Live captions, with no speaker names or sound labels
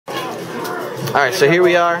Alright, so here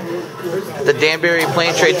we are, the Danbury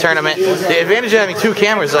PlayNTrade tournament. The advantage of having two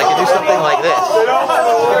cameras is I can do something like this.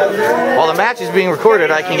 While the match is being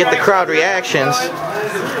recorded, I can get the crowd reactions,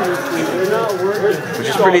 which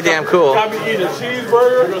is pretty damn cool.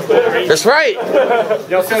 That's right!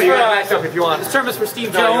 Yo, Phil, you got a matchup if you want. This tournament's for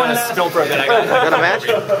Steve Jones. Don't throw that. I got a match?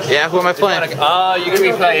 Yeah, who am I playing? You're going to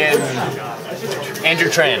be playing Andrew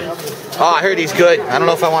Tran. Oh, I heard he's good. I don't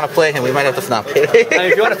know if I want to play him. We might have to stop.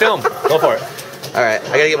 If you want to film, go for it. Alright,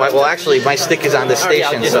 I gotta get my, well actually my stick is on this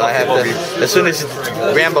station, so I have to, as soon as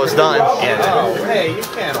Rambo's done. Yeah. Oh, hey, you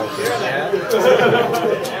can't hold it, man.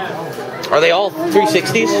 Are they all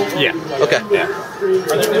 360s? Yeah. Okay. Yeah. Are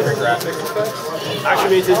there different graphics?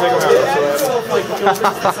 Actually, it's just like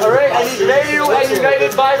Alright, I need Mayu and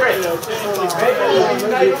United Vibrant. Mayu and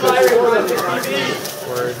United Vibrant for the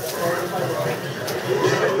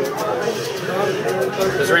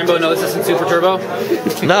Does Rainbow know this isn't Super Turbo?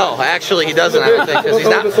 No, actually he doesn't, I don't think,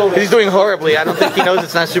 because he's doing horribly. I don't think he knows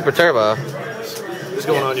it's not Super Turbo. What's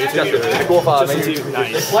going on YouTube? Cool file,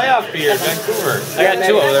 Nice. Playoff beer, Vancouver. I got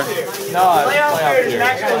two over there. No,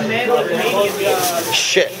 playoff beer.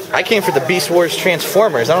 Shit, I came for the Beast Wars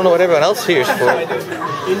Transformers. I don't know what everyone else here is for.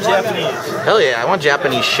 In Japanese. Hell yeah, I want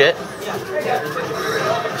Japanese shit.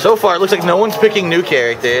 So far, it looks like no one's picking new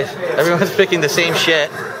characters. Everyone's picking the same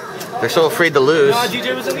shit. They're so afraid to lose. No,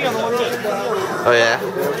 DJ was in the other one. Oh yeah.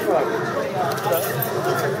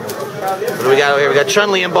 What do we got over here? We got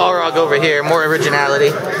Chun-Li and Balrog over here. More originality.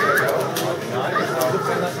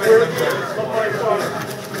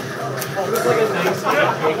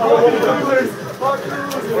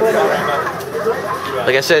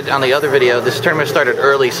 Like I said on the other video, this tournament started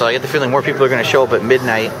early, so I get the feeling more people are going to show up at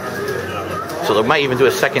midnight. So they might even do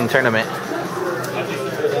a second tournament.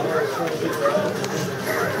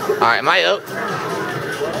 Alright, am I up?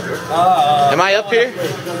 Am I up here?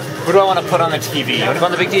 Who do I want to put on the TV? You want to go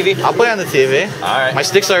on the big TV? I'll play on the TV. Alright. My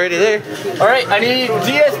stick's already there. Alright, I need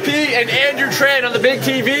DSP and Andrew Tran on the big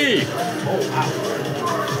TV.